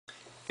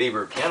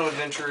Faber Piano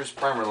Adventures,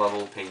 primer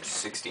level, page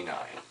 69.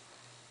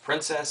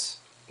 Princess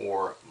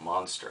or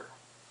Monster.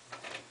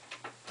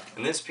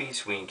 In this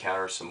piece we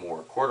encounter some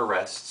more chord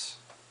arrests,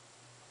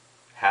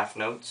 half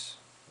notes,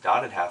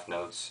 dotted half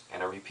notes,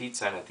 and a repeat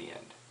sign at the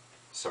end.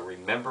 So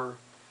remember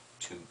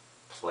to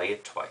play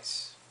it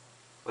twice.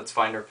 Let's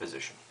find our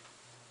position.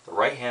 The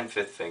right hand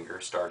fifth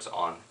finger starts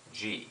on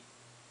G.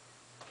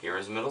 Here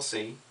is middle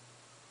C,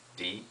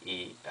 D,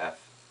 E,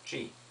 F,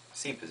 G,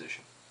 C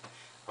position.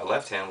 Our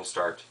left hand will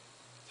start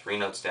 3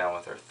 notes down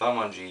with our thumb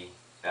on G,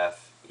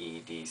 F, E,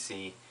 D,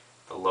 C,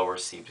 the lower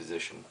C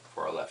position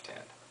for our left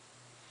hand.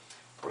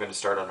 We're going to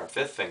start on our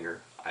fifth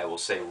finger. I will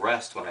say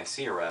rest when I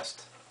see a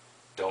rest.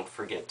 Don't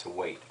forget to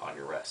wait on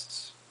your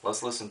rests.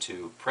 Let's listen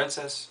to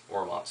Princess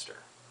or Monster.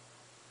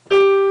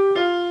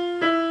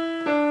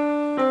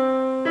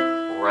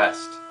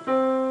 Rest.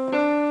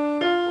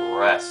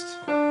 Rest.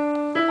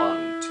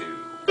 1, 2,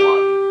 1,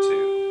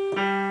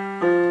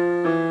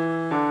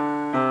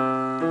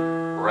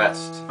 2.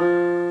 Rest. 1,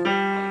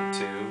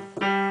 2.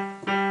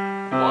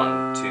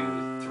 1,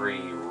 2,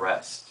 3.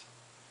 Rest.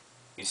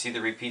 You see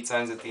the repeat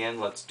signs at the end?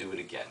 Let's do it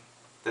again.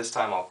 This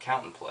time I'll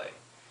count and play.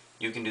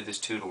 You can do this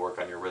too to work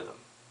on your rhythm.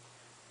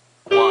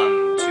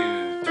 1,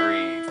 2,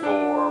 3,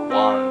 4.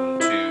 1,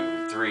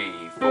 2,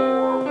 3,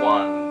 4.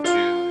 1,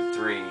 2,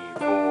 3,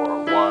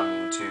 4.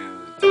 1,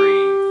 2,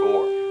 3,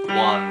 4.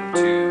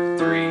 1, 2,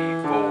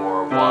 3,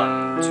 4.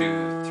 1,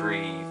 2,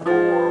 3,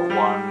 4.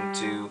 1,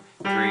 2,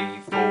 3,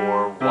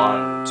 4.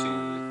 1,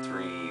 2,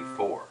 3,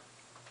 4.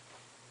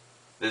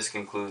 This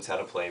concludes how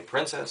to play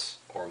Princess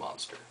or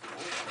Monster.